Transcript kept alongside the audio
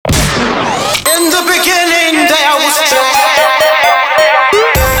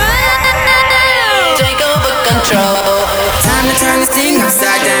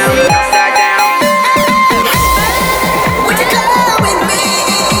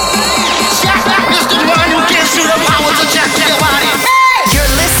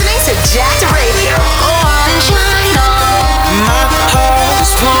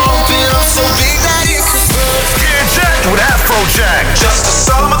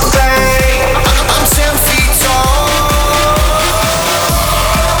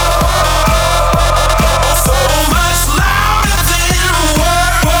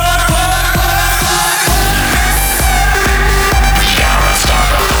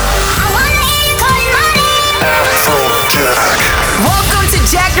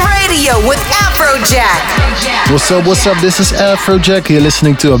with Afrojack. What's up? This is Afrojack. You're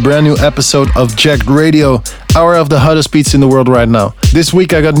listening to a brand new episode of Jacked Radio, hour of the hottest beats in the world right now. This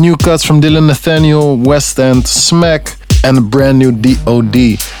week I got new cuts from Dylan Nathaniel, West End, Smack, and a brand new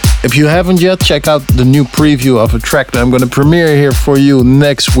DOD. If you haven't yet, check out the new preview of a track that I'm going to premiere here for you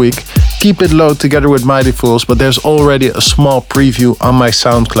next week. Keep It Low together with Mighty Fools, but there's already a small preview on my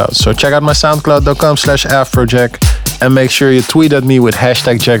SoundCloud. So check out my soundcloud.com/Afrojack and make sure you tweet at me with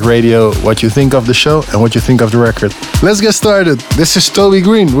 #JackRadio what you think of the show and what you think of the record. Let's get started. This is Toby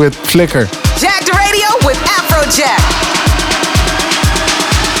Green with Flicker. Jacked Radio with Afrojack.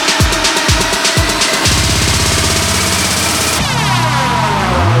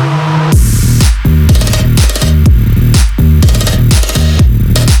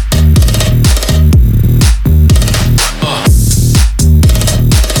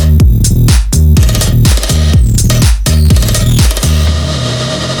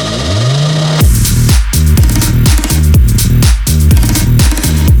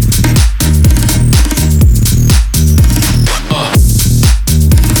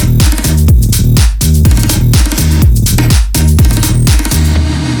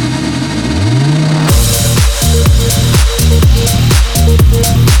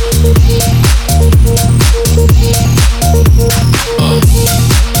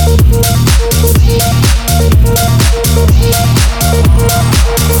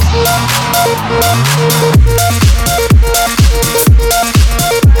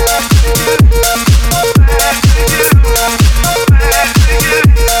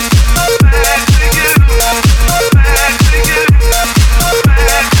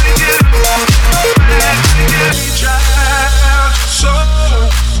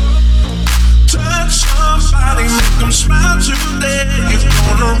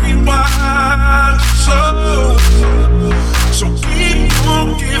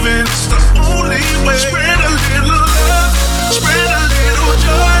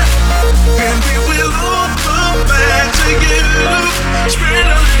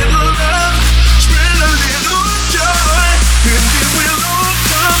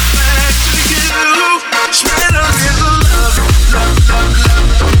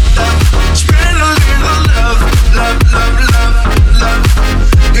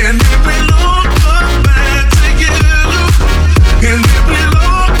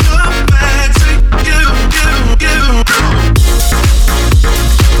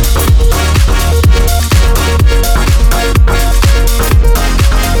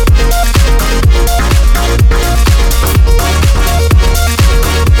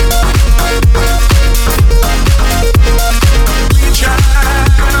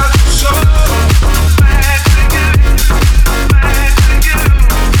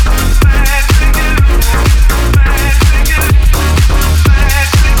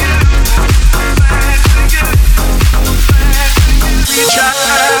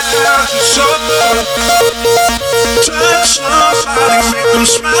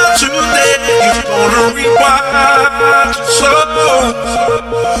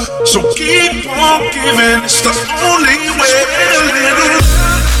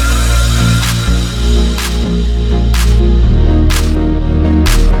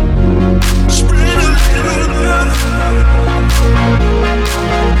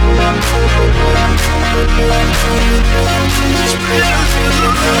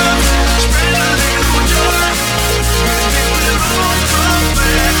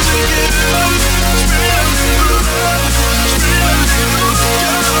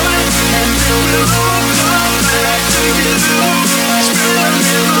 We'll all come back together.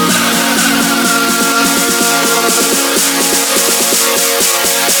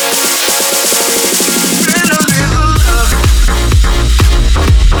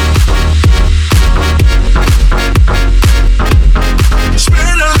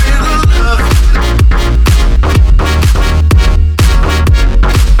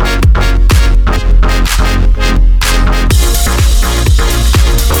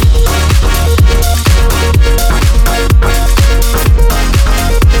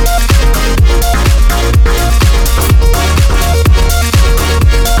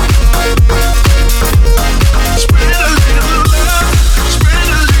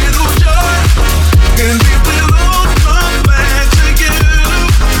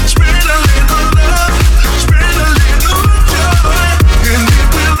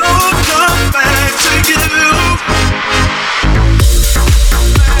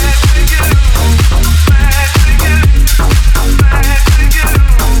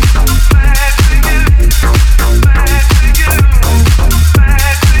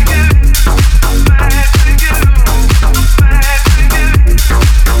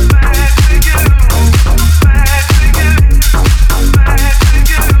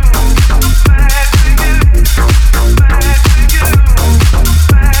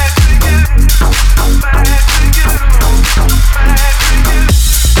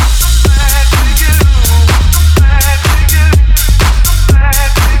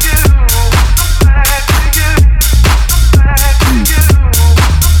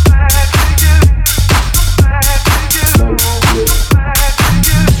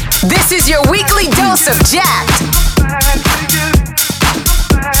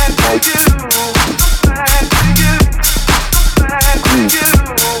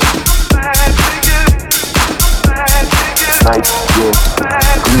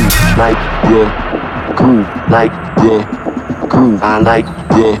 like your groove, like your groove. I like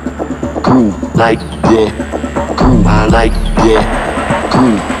your groove, like your groove. I like your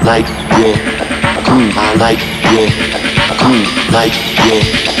groove, like your groove. I like your groove, like your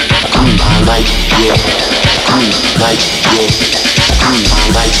groove. I like your groove, like your groove. I like your groove, like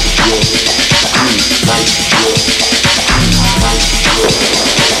your groove. I like your groove,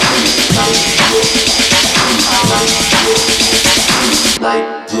 like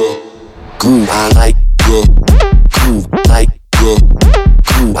your groove. I like your groove, like your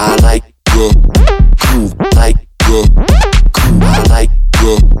groove. I like your groove, like your groove. I like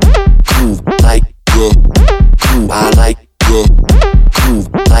your groove, like your groove. I like your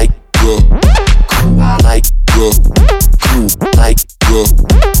groove, like your groove.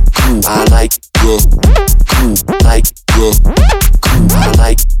 I like your groove, like your groove. I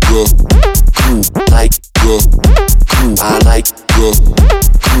like your groove, like your groove. I like your groove, like your groove. I like your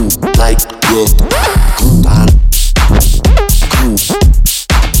groove, like your groove. I like your groove, like your groove. I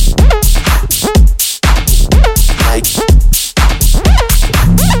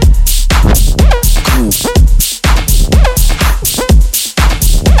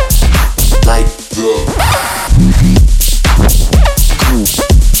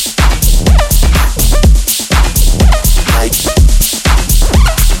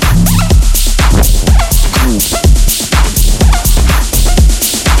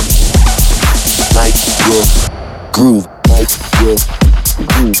groove, like groove, like your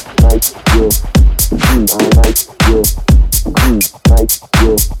groove, like groove, like your groove, like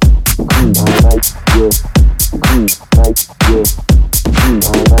your groove. I like your groove, like your groove.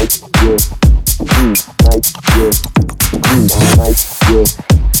 I like your groove, like your groove. I like your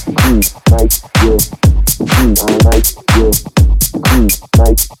groove, like your groove. I like your groove,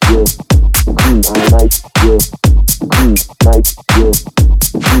 like your groove. I like your groove, like your groove. I like your groove, like your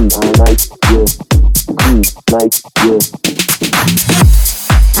groove. I like your groove, like your.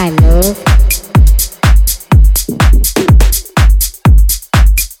 I move.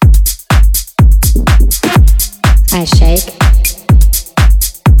 I shake.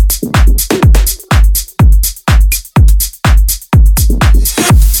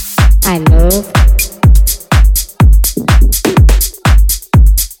 I move.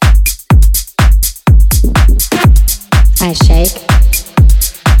 I shake.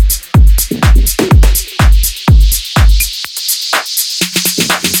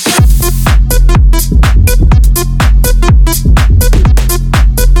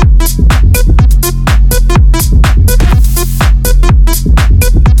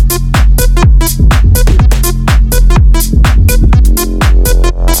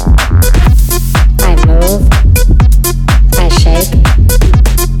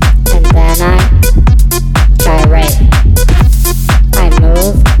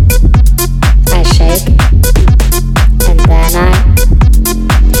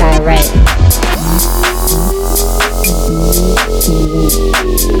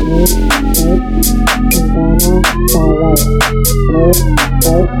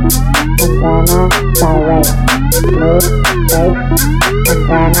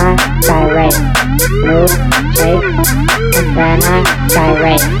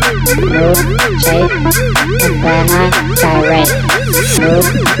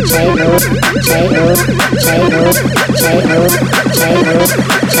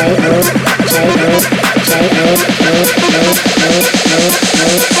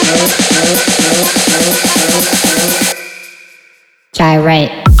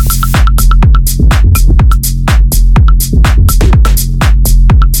 Gyrate.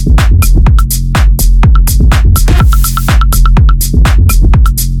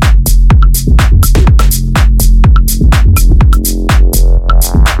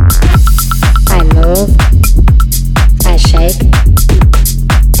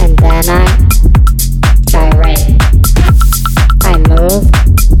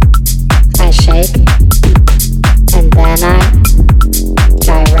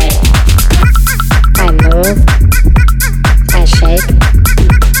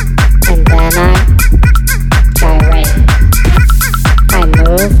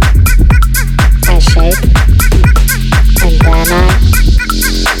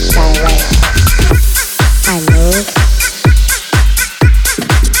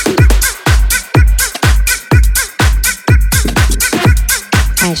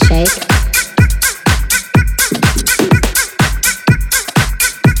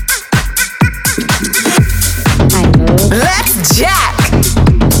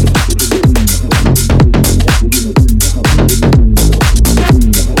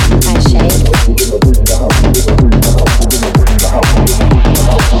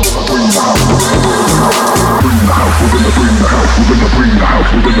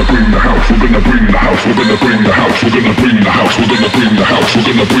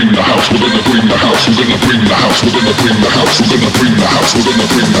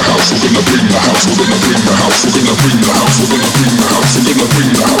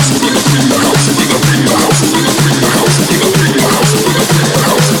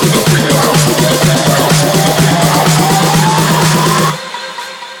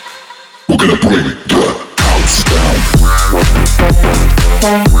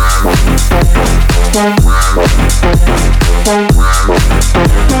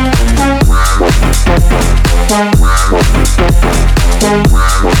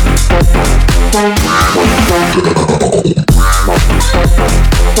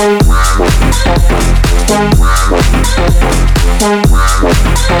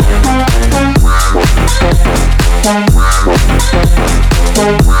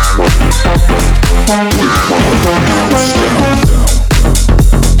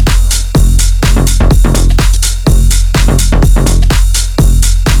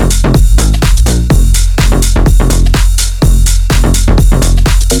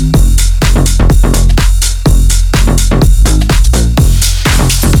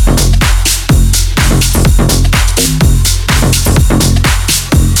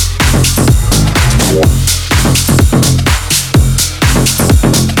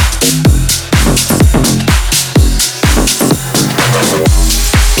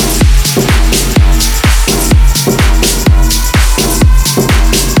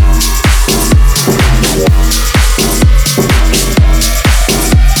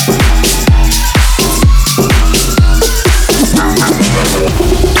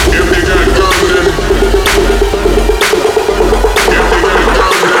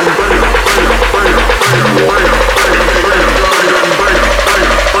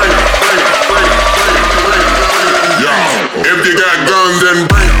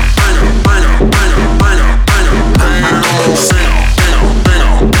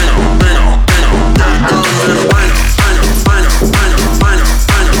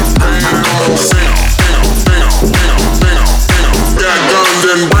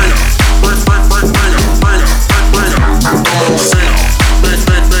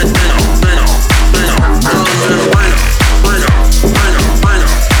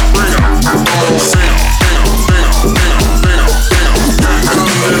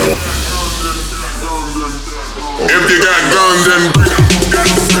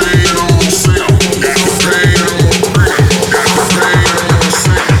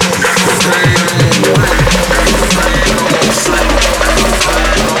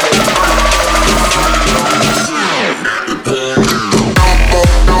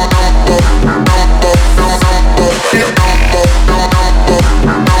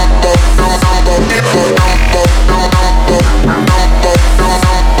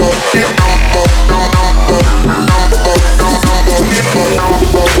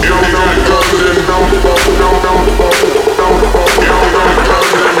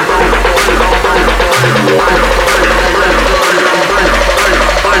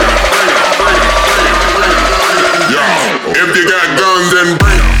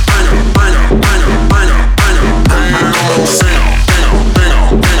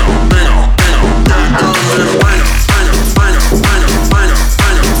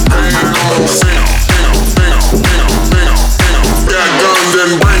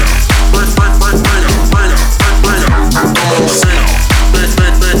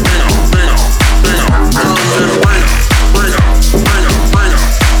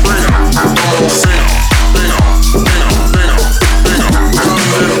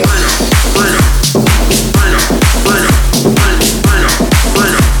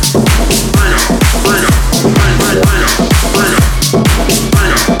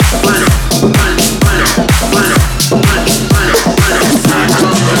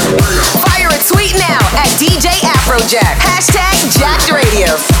 Afrojack. Hashtag Jacked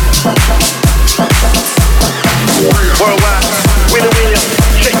Radio. Worldwide, Willie Williams,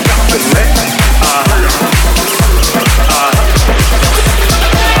 shake something, man.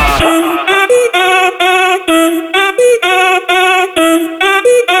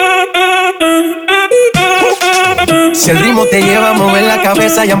 Si el ritmo te lleva a mover la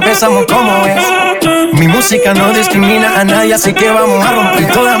cabeza, ya empezamos como es. Mi música no discrimina a nadie, así que vamos a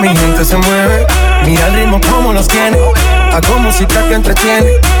romper. Toda mi gente se mueve, mira el ritmo como los tiene. Hago música que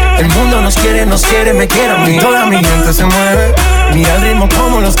entretiene. El mundo nos quiere, me quiere a mí. Toda mi gente se mueve, mira el ritmo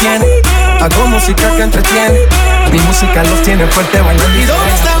como los tiene. Hago música que entretiene. Mi música los tiene fuerte bailando. ¿Y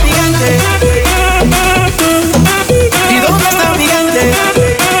dónde está mi gente? ¿Y dónde está mi gente?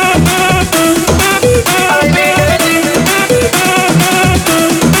 Ay, mi gente.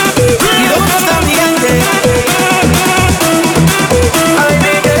 ¿Y dónde está mi gente? Ay, mi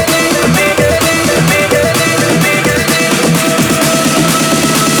gente.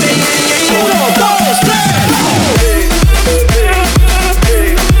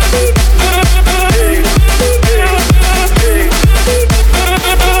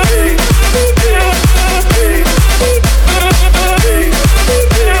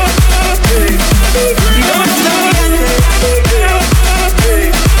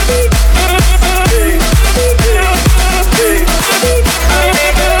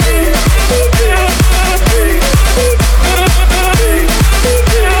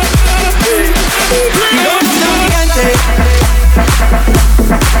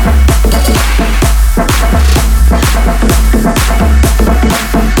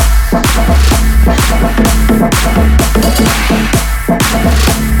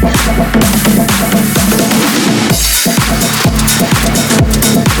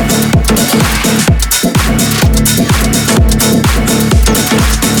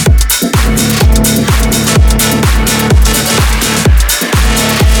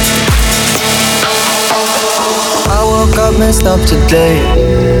 up, messed up today.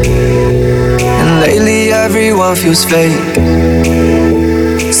 And lately everyone feels fake.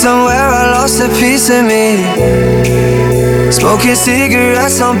 Somewhere I lost a piece of me, smoking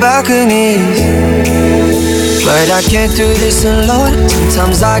cigarettes on balconies. But I can't do this alone.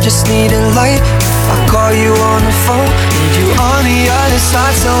 Sometimes I just need a light. I call you on the phone, need you on the other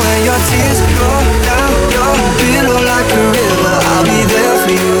side. So when your tears roll down your pillow like a river, I'll be there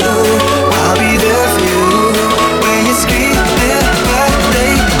for you, I'll be there for you. When you're screaming but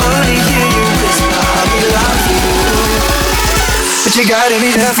they only hear you whisper, I'll be loud for you. But you gotta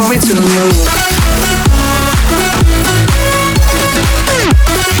be there for me too.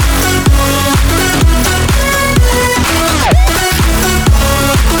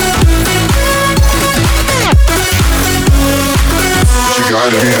 You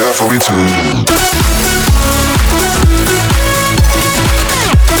gotta be there for me too.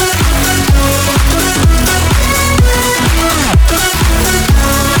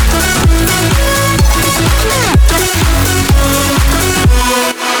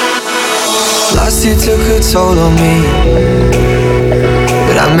 Last year took a toll on me,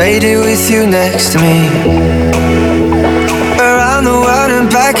 but I made it with you next to me. Around the world and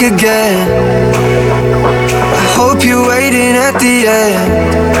back again. I hope you're waiting at the end.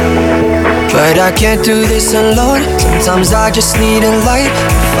 But I can't do this alone. Sometimes I just need a light.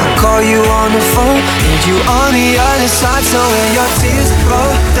 If I call you on the phone, need you on the other side. So when your tears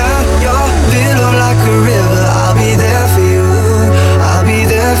roll down your pillow like a river, I'll be there for you, I'll be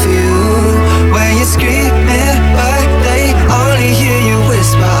there for you. When you're screaming but they only hear you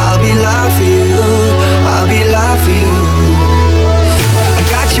whisper, I'll be loud for you, I'll be loud for you. I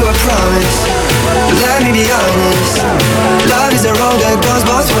got you a promise, but let me be honest. Love is a road that goes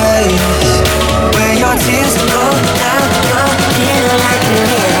both ways. When your tears roll down your pillow like a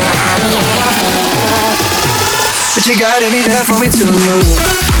river, I'll be there for you. But you gotta be there for me too.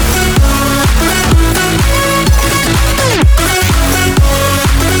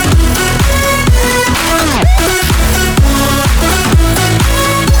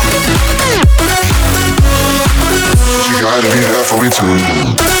 You gotta be there for me too.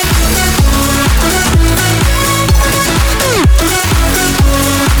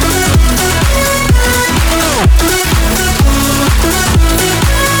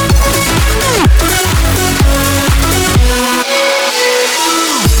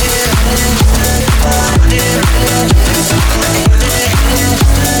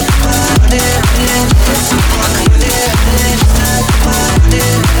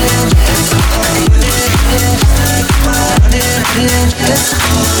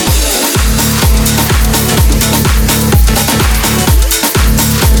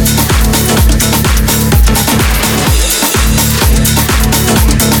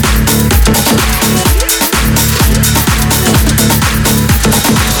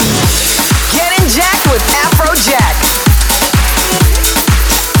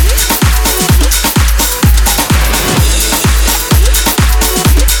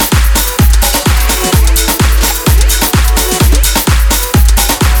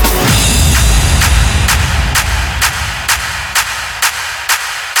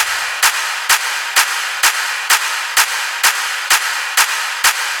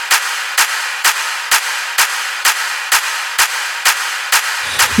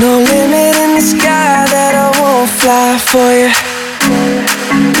 No limit in the sky that I won't fly for you.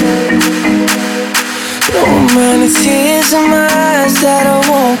 No amount of tears in my eyes that I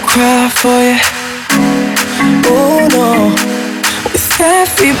won't cry for you. Oh no, with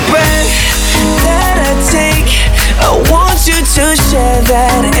every breath that I take, I want you to share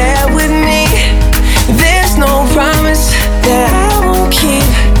that air with me. There's no promise that I won't keep.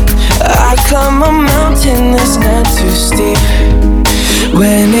 I climb a mountain that's not too steep.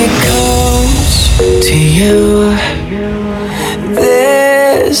 When it comes to you,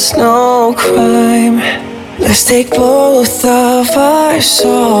 there's no crime. Let's take both of our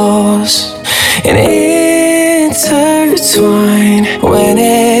souls and intertwine. When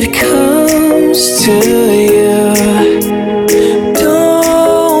it comes to you,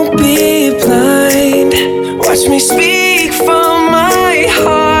 don't be blind. Watch me speak from my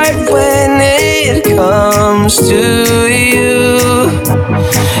heart. When it comes to you,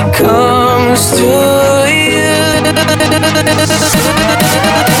 comes to you.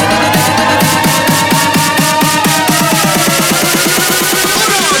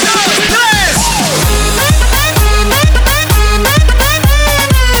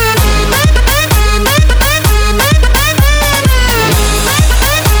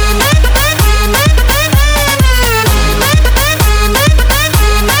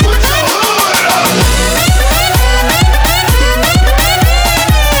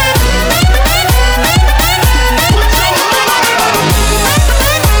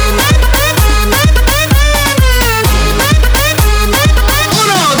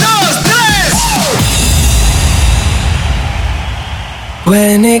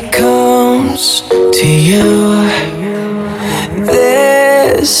 it comes to you,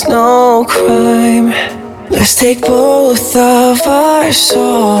 there's no crime. Let's take both of our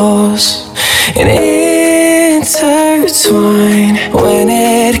souls and intertwine. When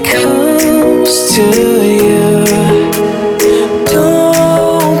it comes to you,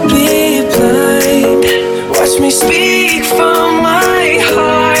 don't be blind. Watch me speak from my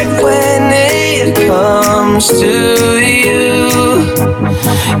heart. When it comes to you,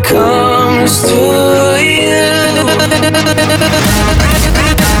 comes to you.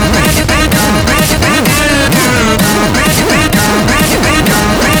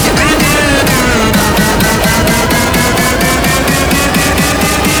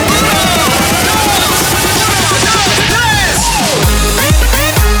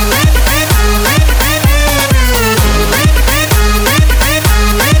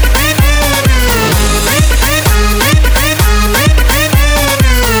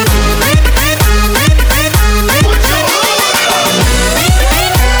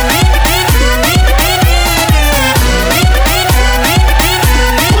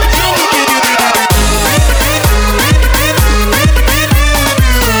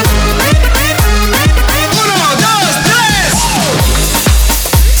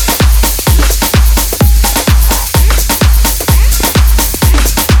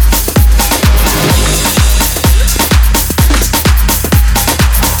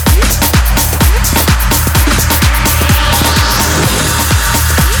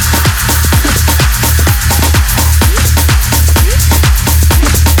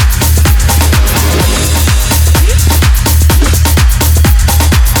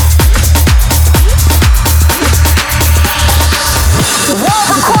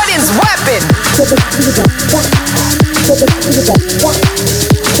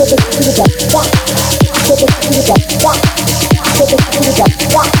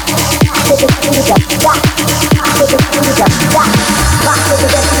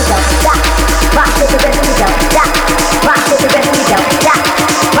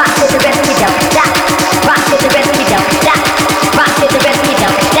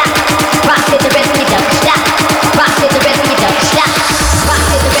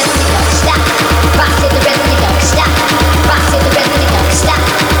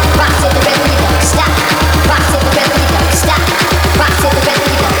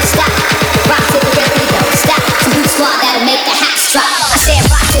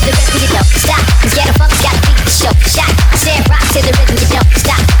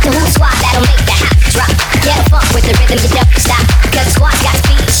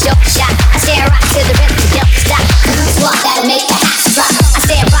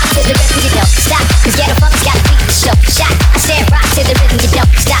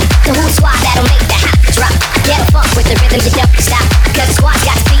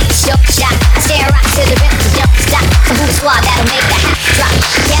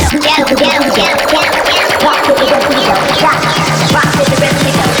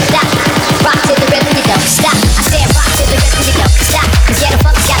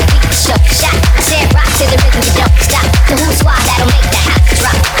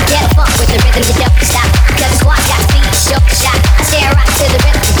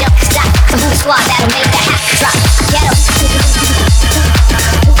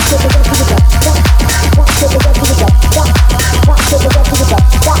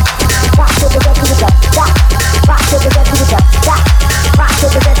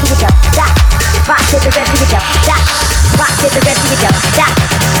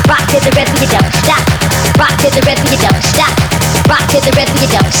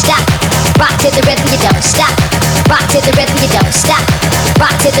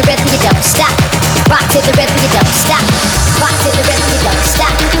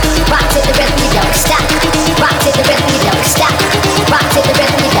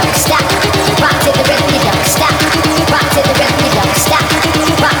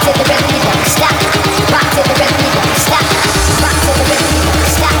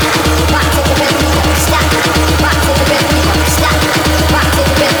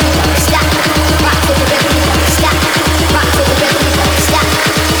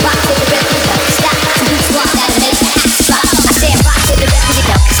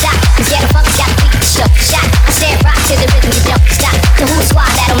 Shut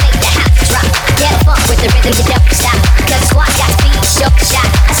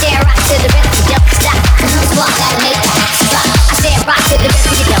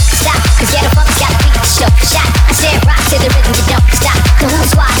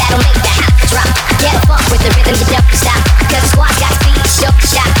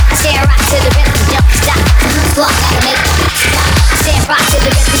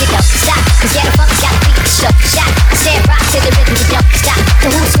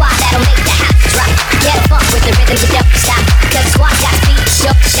rhythm, you don't stop. Cause squad got feet,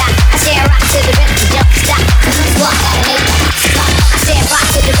 shook, shot. I say rock to the rhythm, you don't stop. Squad gotta make that hot drop. I say rock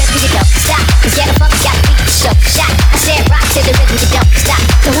to the rhythm, you don't stop. Cause get a funk, got feet, shook, shot. I say rock to the rhythm, you don't stop.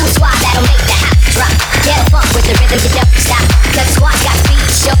 So who's squad that'll make the hot drop? Get a funk with the rhythm, you don't stop. Cause squad got feet,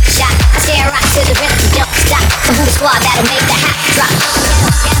 shook, shot. I say rock to the rhythm, you don't stop. So who's squad that'll make the hot drop?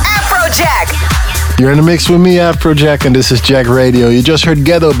 Afrojack. You're in the mix with me, Afrojack, and this is Jack Radio. You just heard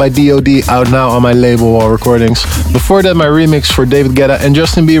Ghetto by D.O.D. out now on my label Wall Recordings. Before that, my remix for David Guetta and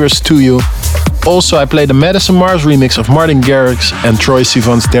Justin Bieber's To You. Also, I played the Madison Mars remix of Martin Garrix and Troye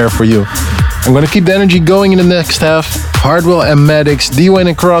Sivan's There For You. I'm gonna keep the energy going in the next half. Hardwell and Maddox, D-Wayne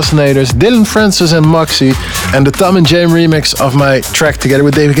and Crossnaders, Dylan Francis and Moxie, and the Tom and James remix of my track together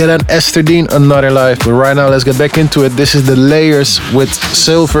with David Guetta and Esther Dean, Another Life. But right now, let's get back into it. This is The Layers with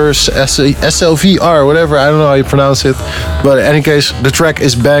Silver's SLVR, whatever, I don't know how you pronounce it. But in any case, the track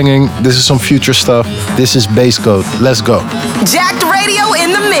is banging. This is some future stuff. This is Bass Code. Let's go. Jacked Radio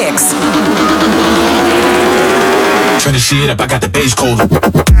in the mix. Turn the shit up, I got the bass code.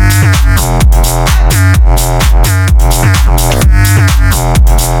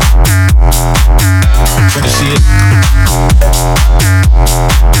 Turn the shit.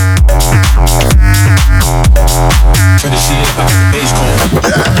 Turn the shit up, I got the bass code.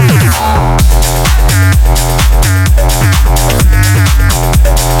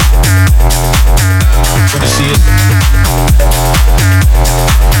 Turn the shit.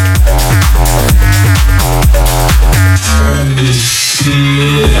 Turn this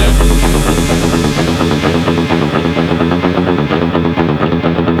shit up.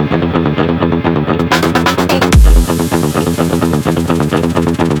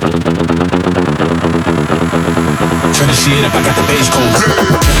 Turn the shit up, I got the bass code.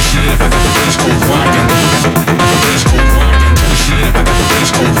 Turn the shit up, I got the bass code rockin'. Bass code rockin'. Turn the shit up, I got the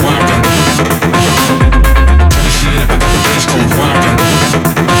bass code rockin'. Turn the shit up, I got the bass code rockin'.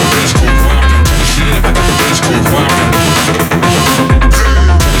 Bass code rockin'. Turn the shit up, I got the bass code rockin'. Turn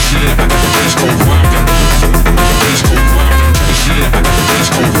the shit up, I got the bass code rockin'. Bass code rockin'. Turn the shit up, I got the bass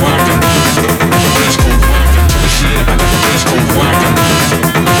code rockin'. Bass code rockin'. Turn the shit up, I got the bass code rockin'.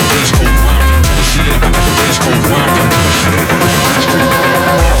 Bass code rockin'. Turn the shit up, I got the bass code rockin'.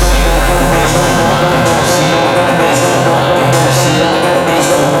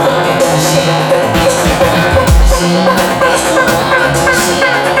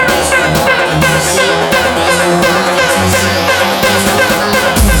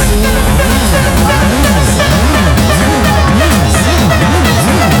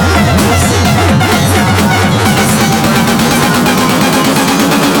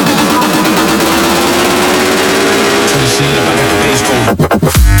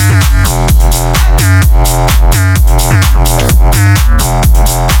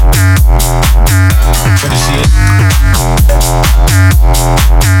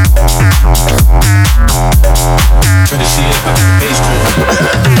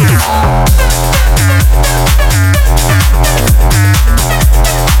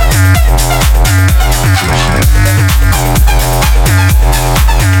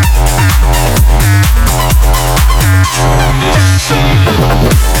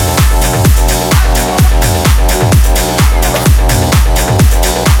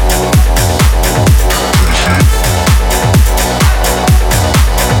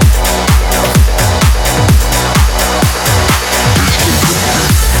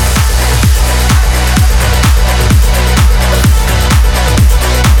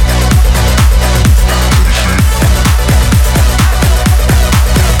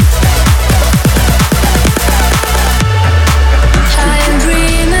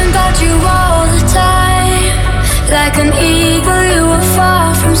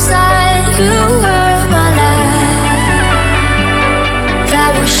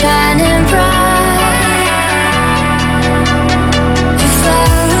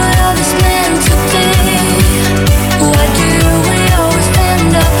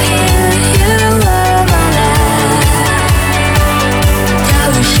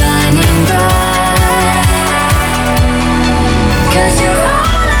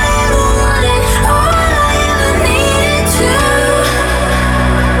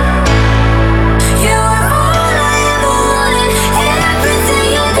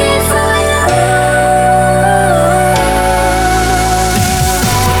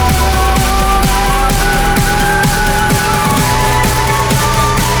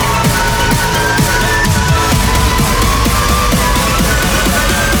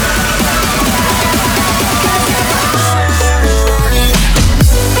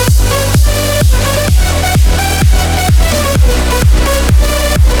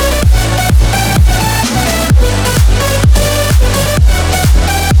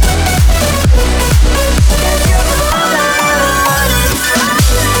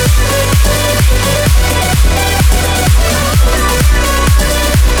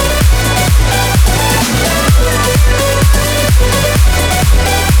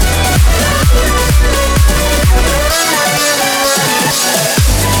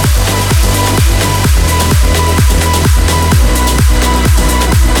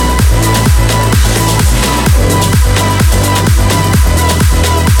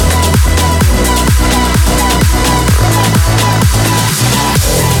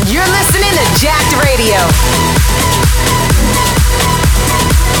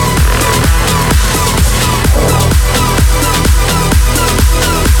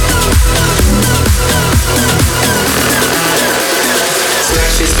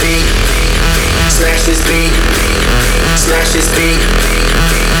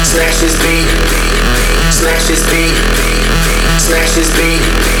 Smash this beat. Smash this beat. Smash this beat.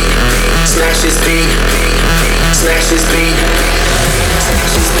 Smash this beat. Smash this beat.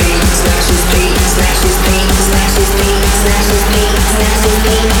 Smash this beat. Smash this beat.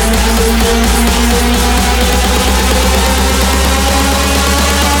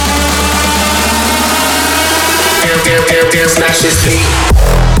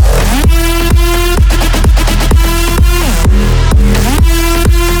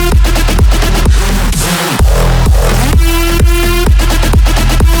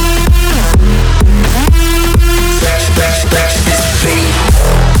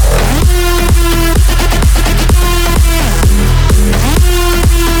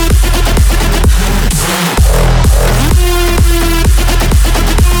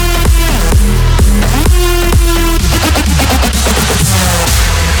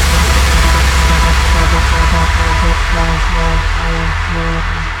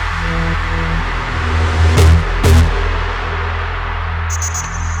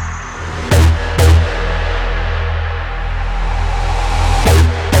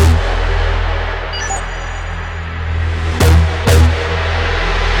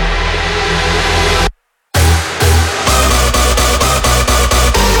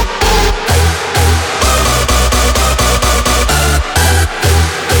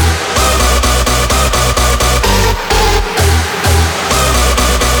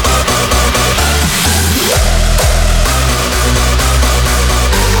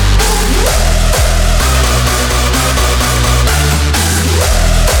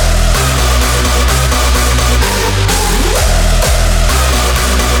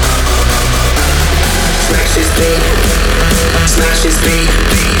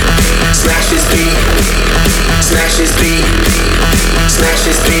 Smash this beat. Smash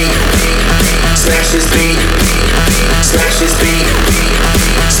this beat. Smash this beat. Smash this beat.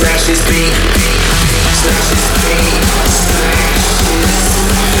 Smash this beat.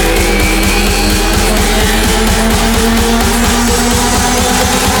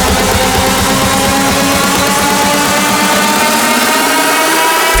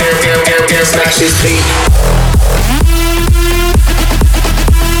 Smash this beat.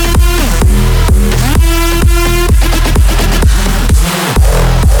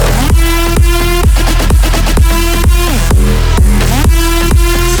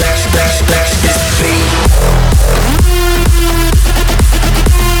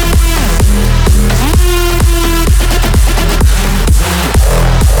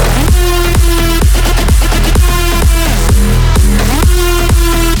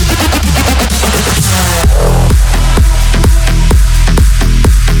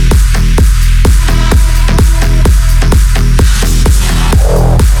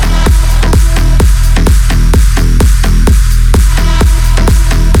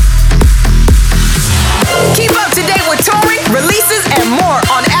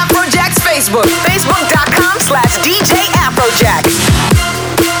 Facebook.com/DJ Afrojack.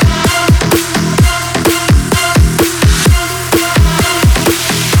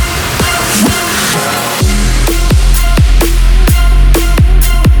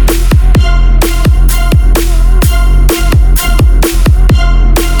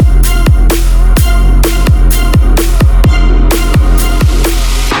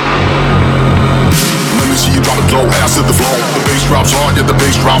 Ass to the floor, the bass drops hard, yeah the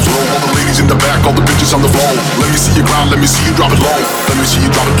bass drops low. All the ladies in the back, all the bitches on the floor. Let me see you grind, let me see you drop it low. Let me see you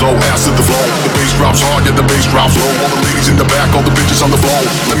drop it low, ass to the floor. The bass drops hard, yeah the bass drops low. All the ladies in the back, all the bitches on the floor.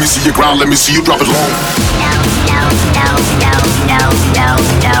 Let me see you grind, let me see you drop it low.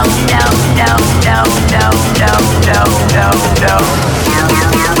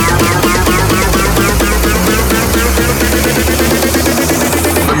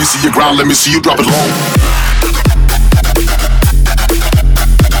 Let me see you grind, let me see you drop it low.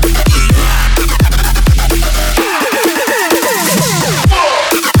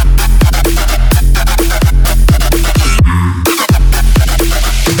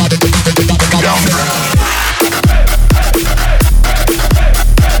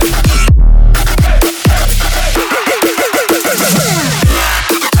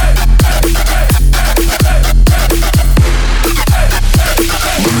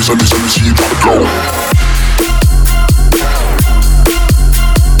 Let me see you drop it low.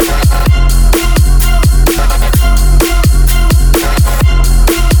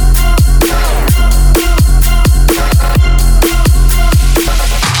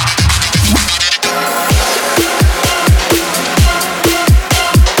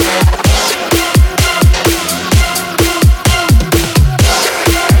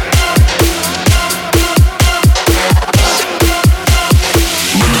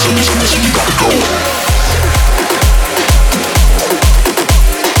 drop it low.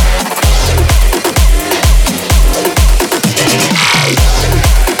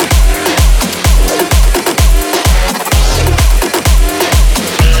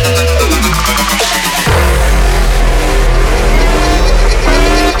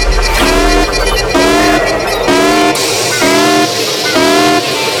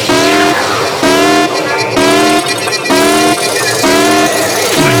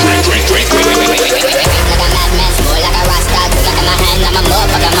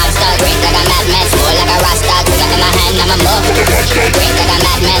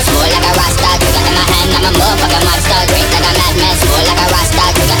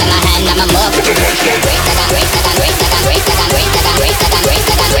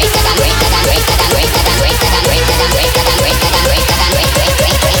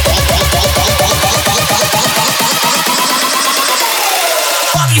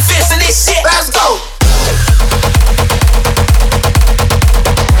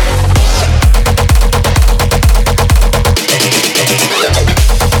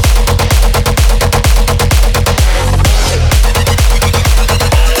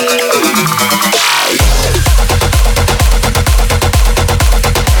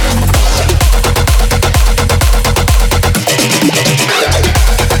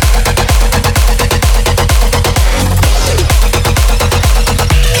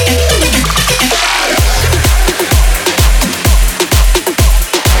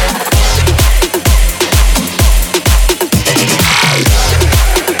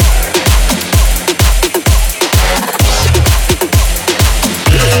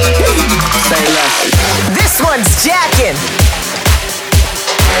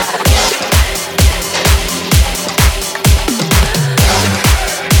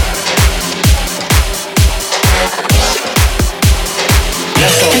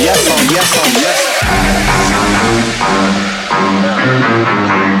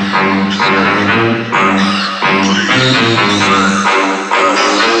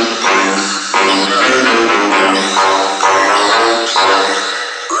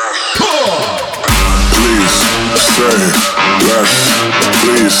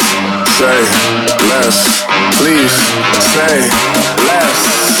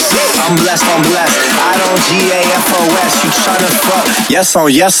 Yes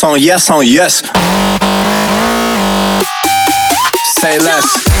on yes on yes on yes. Say less.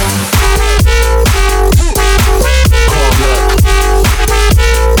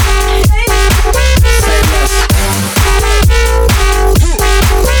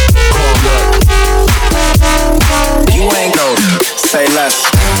 You ain't go. Say less.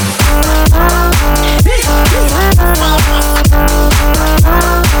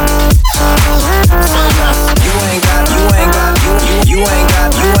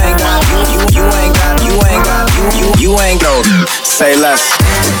 You ain't go. Say less.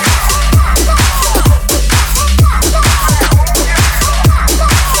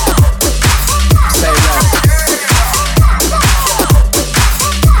 Say less.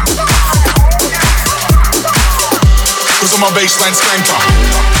 Cause I'm a baseline skanker.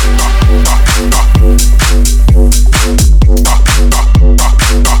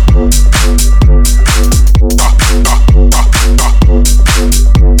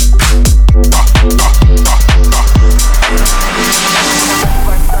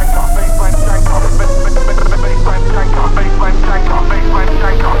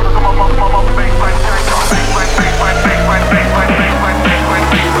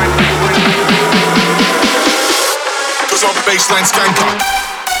 Baseline skanker.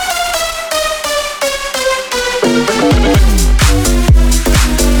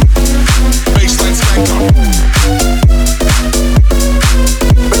 Baseline skanker.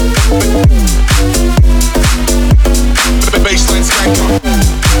 Baseline skanker.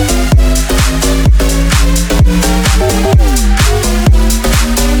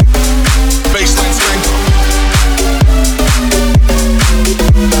 Baseline skanker.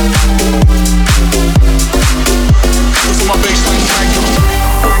 My baseline skanker.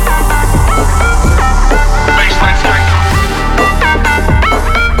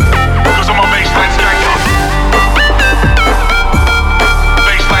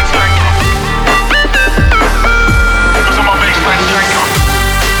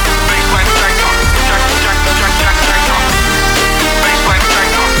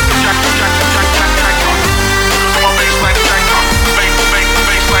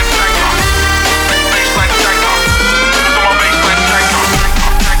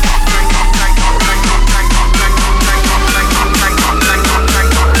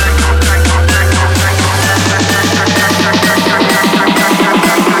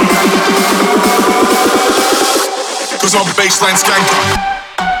 Baseline skanker.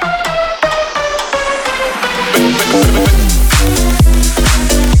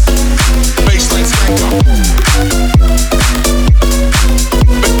 Baseline skanker.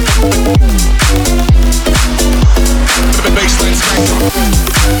 Baseline skanker.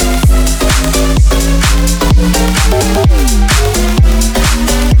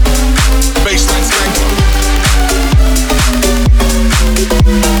 Baseline skanker.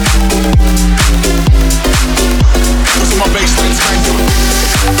 This is my baseline skanker.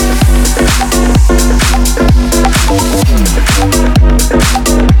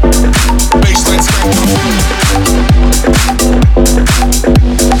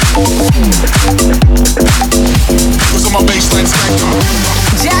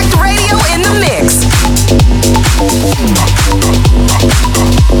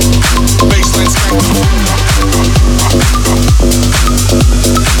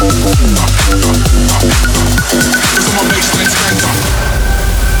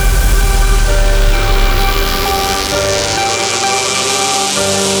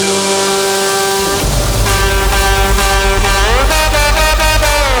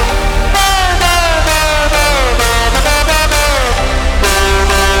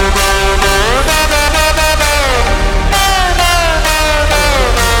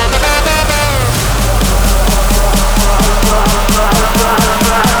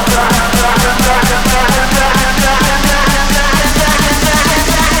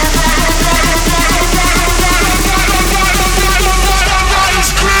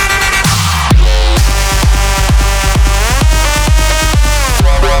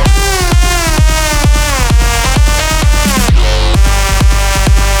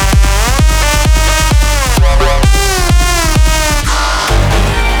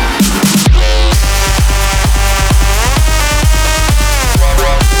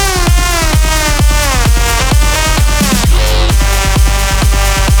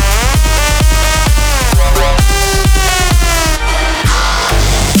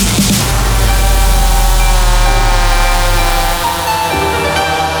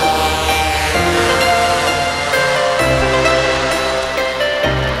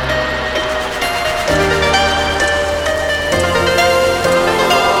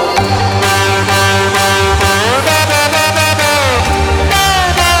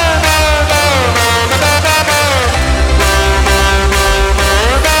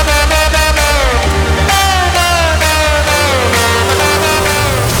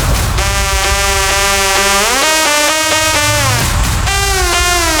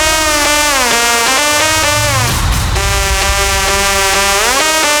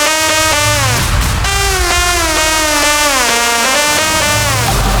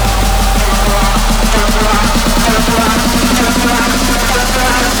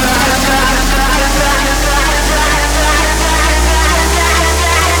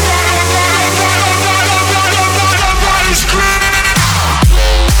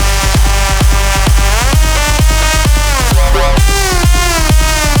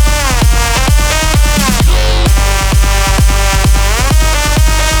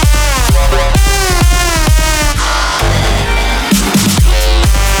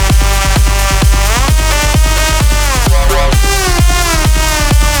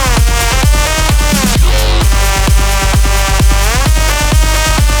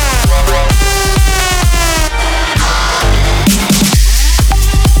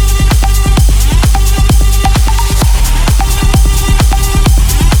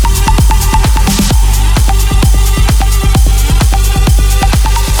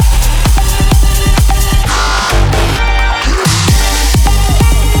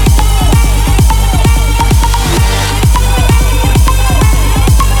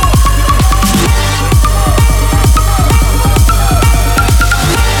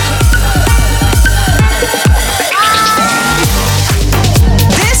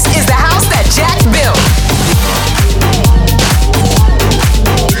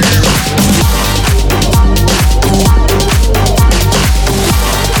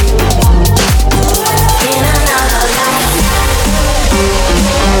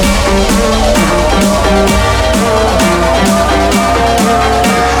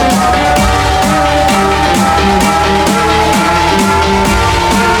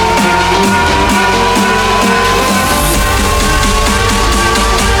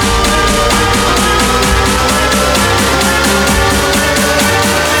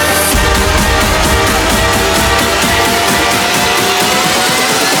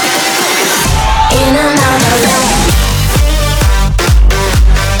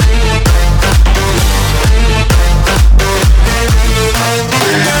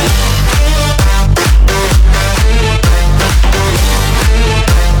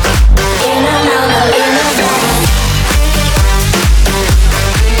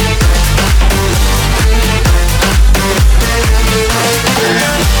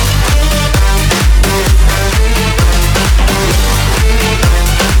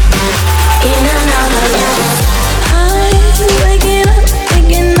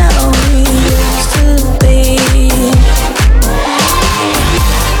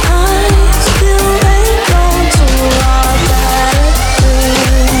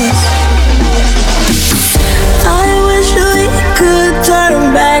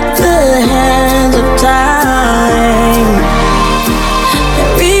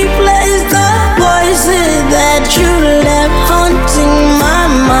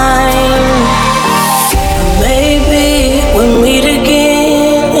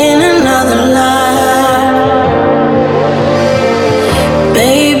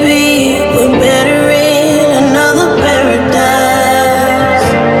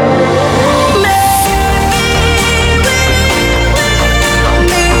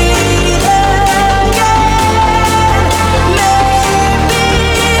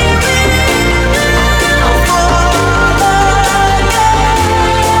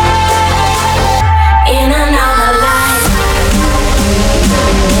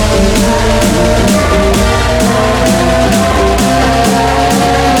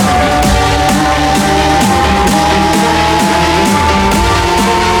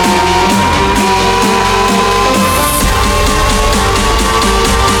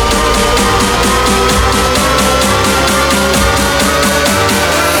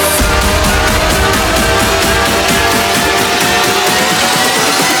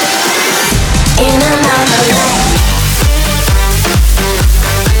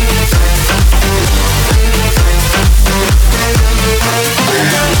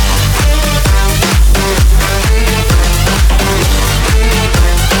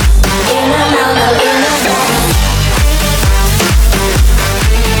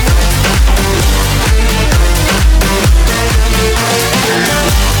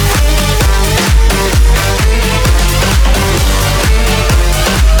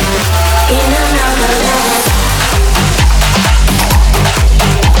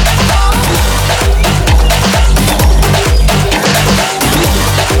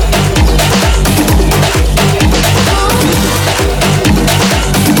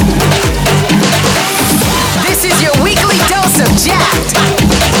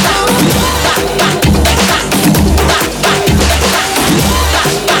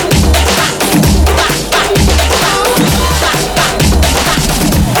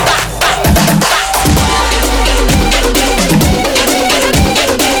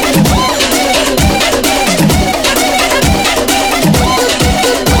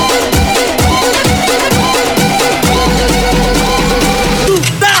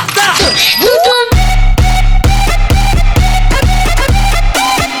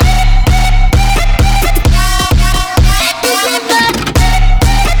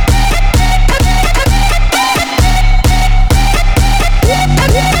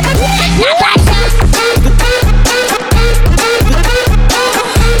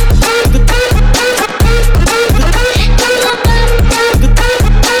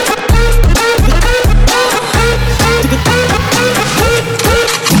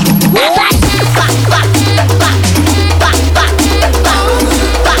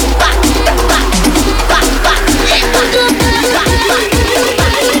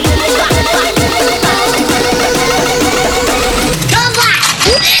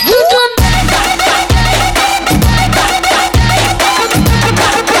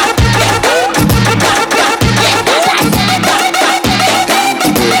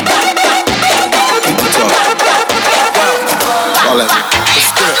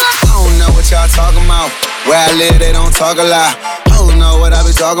 Where I live, they don't talk a lot. Hoes know what I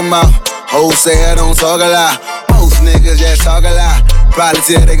be talking about. Hoes say I don't talk a lot. Most niggas just talk a lot. Probably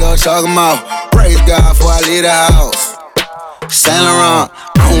till they go chalk 'em out. Praise God before I leave the house. Saint Laurent,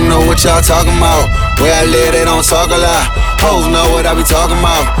 I don't know what y'all talking about. Where I live, they don't talk a lot. Hoes know what I be talking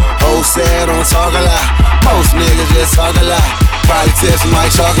about. Hoes say I don't talk a lot. Most niggas just talk a lot. Probably till somebody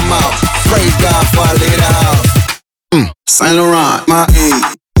chalk 'em out. Praise God before I leave the house. Saint Laurent, my E,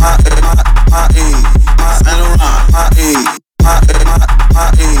 my E, my E, Saint Laurent, my E, my E, my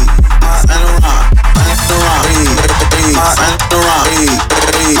E, Saint Laurent, Saint Laurent, E, Saint Laurent,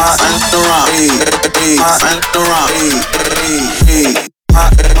 E, Saint Laurent, E, Saint Laurent, E, my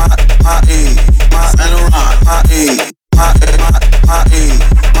E, my E, Saint Laurent, my E, my E,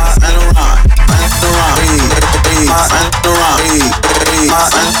 Saint Laurent, Saint Laurent, E, Saint Laurent, E,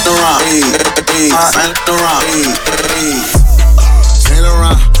 Saint Laurent, E, Saint Laurent, E. Saint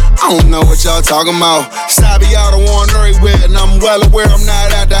Laurent, I don't know what y'all talking about. Sabi out of Warren everywhere, and I'm well aware I'm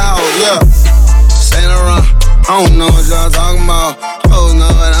not at the house, yeah. Saint Laurent, I don't know what y'all talking about. Hoes know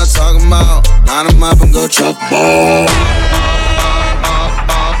what I'm talking about. Line 'em up and go chuck ball.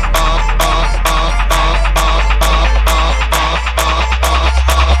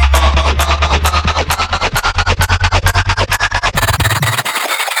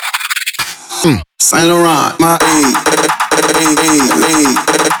 Saint Laurent, my E,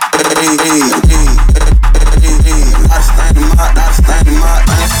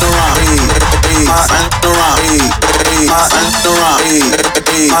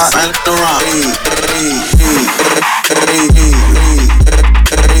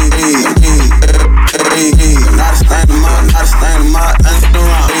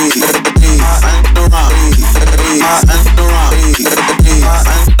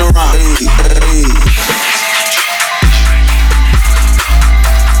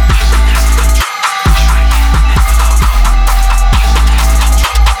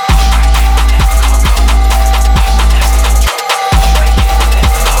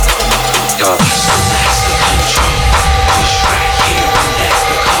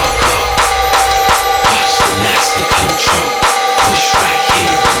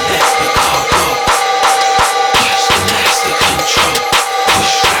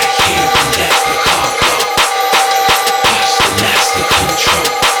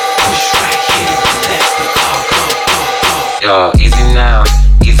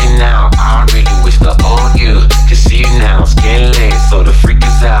 Easy now, I really wish the old you could see you now, skin laid, so the freak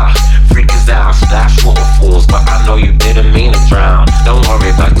is out, splash waterfalls, but I know you didn't mean to drown. Don't worry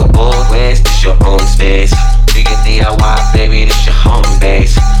about the old ways, this your own space. Do your DIY, baby, this your home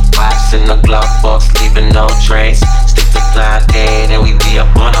base. Vibes in the glove box, leaving no trace. Stick to plan A, then we be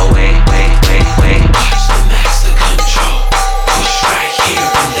up on our way, wait. Watch the master control, push right here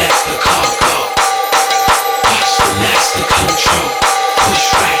and let the car go. Watch the master control, push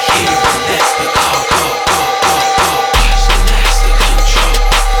right here and let the car go. Watch the master control,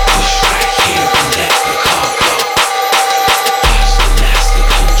 push right here and let the car go. Watch the master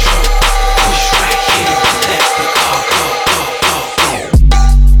control, push right here and let the car go.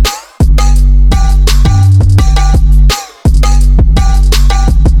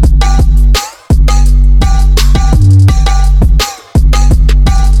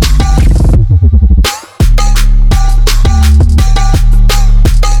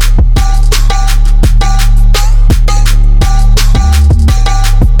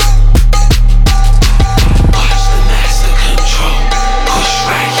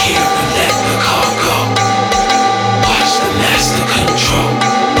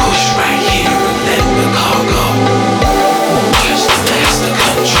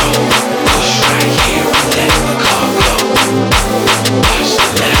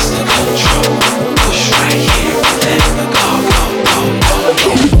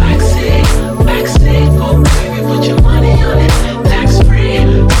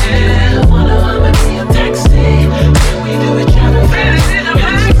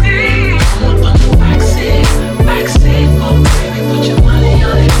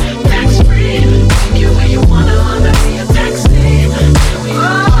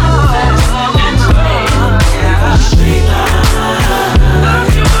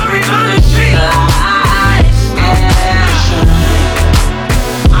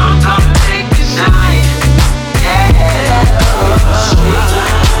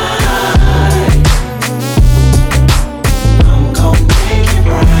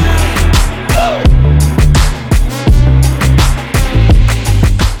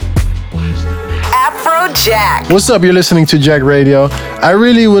 What's up, you're listening to Jack Radio. I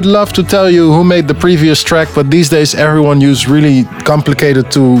really would love to tell you who made the previous track, but these days everyone uses really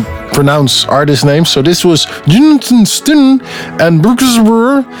complicated to pronounce artist names. So this was Jonathan Stinn and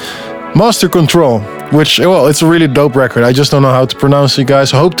Brooksburg Master Control, which, well, it's a really dope record. I just don't know how to pronounce it,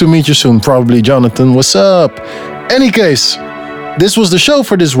 guys. Hope to meet you soon. Probably Jonathan. What's up? Any case, this was the show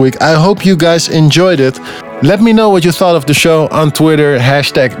for this week. I hope you guys enjoyed it. Let me know what you thought of the show on Twitter,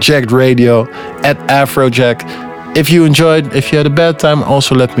 #JackedRadio, @Afrojack. If you enjoyed, if you had a bad time,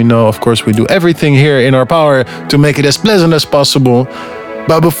 also let me know. Of course, we do everything here in our power to make it as pleasant as possible.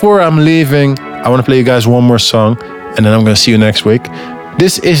 But before I'm leaving, I want to play you guys one more song, and then I'm going to see you next week.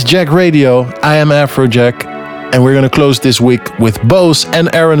 This is Jack Radio. I am Afrojack, and we're going to close this week with Bose and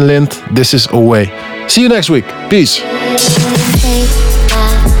Aaron Lind. This is Away. See you next week. Peace.